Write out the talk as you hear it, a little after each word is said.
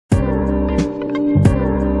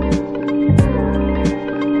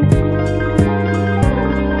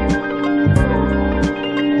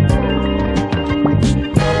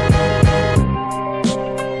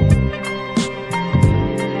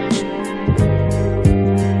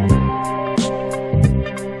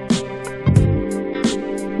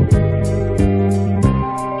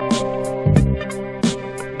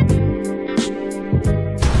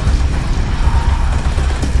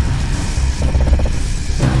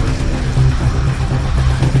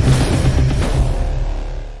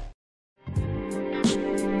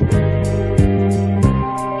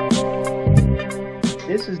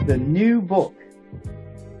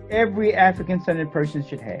every African-centered person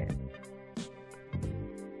should have.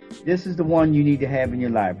 This is the one you need to have in your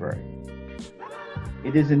library.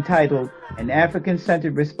 It is entitled An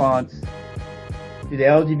African-Centered Response to the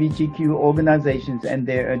LGBTQ Organizations and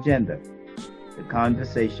Their Agenda, the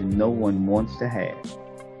Conversation No One Wants to Have.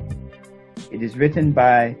 It is written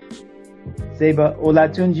by sbA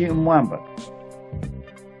Olatunji Mwamba.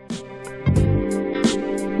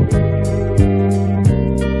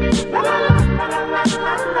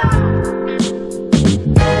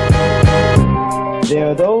 There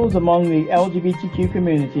are those among the LGBTQ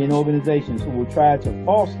community and organizations who will try to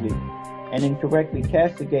falsely and incorrectly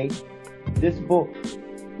castigate this book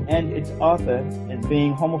and its author as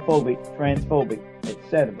being homophobic, transphobic,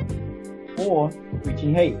 etc., or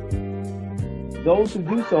preaching hate. Those who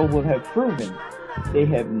do so will have proven they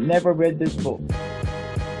have never read this book.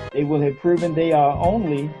 They will have proven they are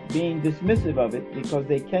only being dismissive of it because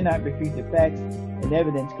they cannot refute the facts and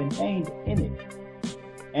evidence contained in it.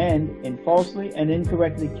 And in falsely and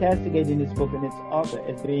incorrectly castigating this book and its author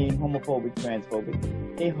as being homophobic,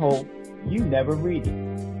 transphobic, they hope you never read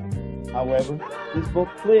it. However, this book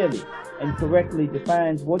clearly and correctly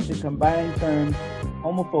defines what the combined terms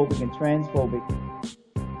homophobic and transphobic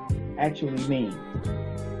actually means,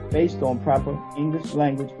 based on proper English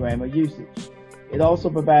language grammar usage. It also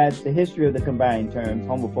provides the history of the combined terms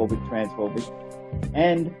homophobic, transphobic,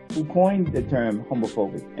 and who coined the term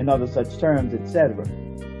homophobic and other such terms, etc.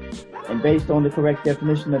 And based on the correct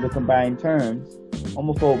definition of the combined terms,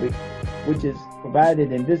 homophobic, which is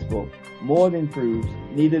provided in this book, more than proves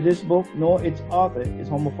neither this book nor its author is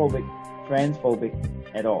homophobic, transphobic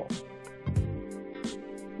at all.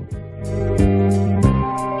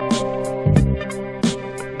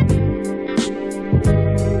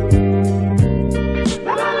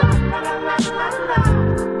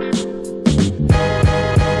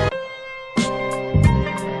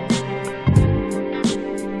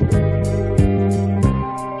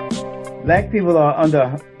 Black people are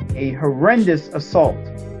under a horrendous assault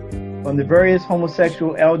from the various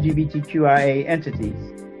homosexual LGBTQIA entities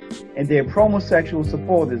and their promosexual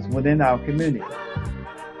supporters within our community.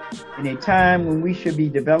 In a time when we should be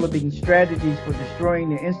developing strategies for destroying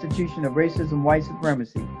the institution of racism, white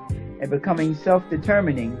supremacy, and becoming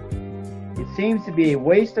self-determining, it seems to be a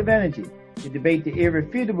waste of energy to debate the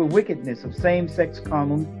irrefutable wickedness of same-sex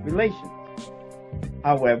carnal relations.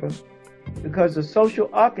 However, because the social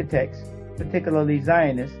architects, particularly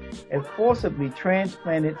Zionists, have forcibly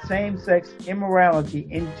transplanted same-sex immorality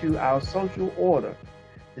into our social order,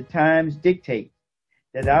 the times dictate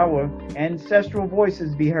that our ancestral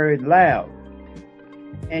voices be heard loud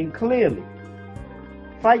and clearly.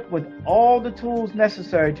 Fight with all the tools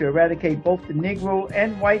necessary to eradicate both the Negro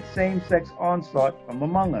and white same-sex onslaught from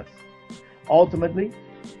among us. Ultimately,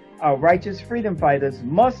 our righteous freedom fighters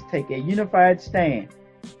must take a unified stand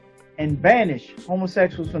and banish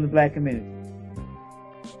homosexuals from the black community.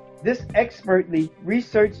 This expertly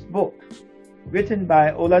researched book, written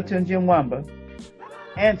by Olatunji Mwamba,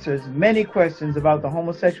 answers many questions about the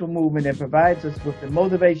homosexual movement and provides us with the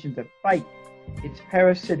motivation to fight its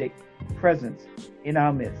parasitic presence in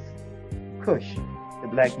our midst. Kush, the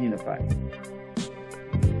Black Unifier.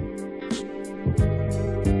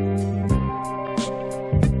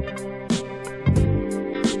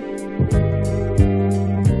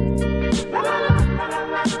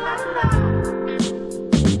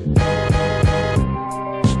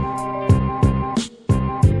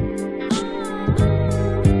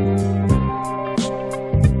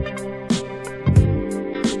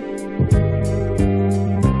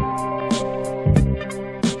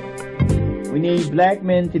 Black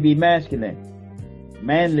men to be masculine,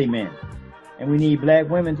 manly men, and we need black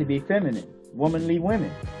women to be feminine, womanly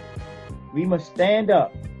women. We must stand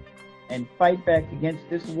up and fight back against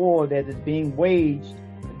this war that is being waged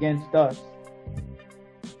against us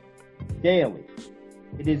daily.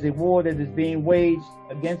 It is a war that is being waged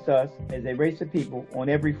against us as a race of people on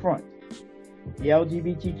every front. The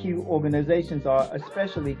LGBTQ organizations are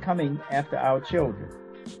especially coming after our children.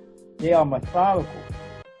 They are methodical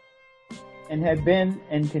and have been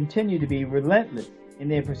and continue to be relentless in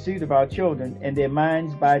their pursuit of our children and their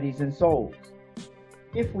minds, bodies, and souls.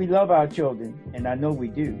 If we love our children, and I know we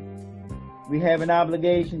do, we have an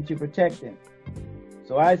obligation to protect them.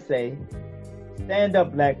 So I say, stand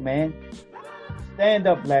up, black man. Stand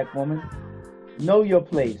up, black woman. Know your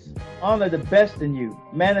place. Honor the best in you.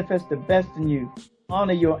 Manifest the best in you.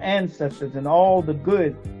 Honor your ancestors and all the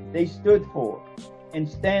good they stood for. And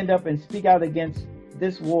stand up and speak out against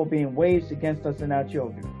this war being waged against us and our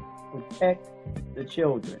children. Protect the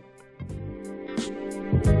children.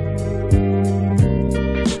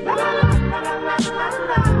 La, la, la, la,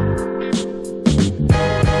 la, la.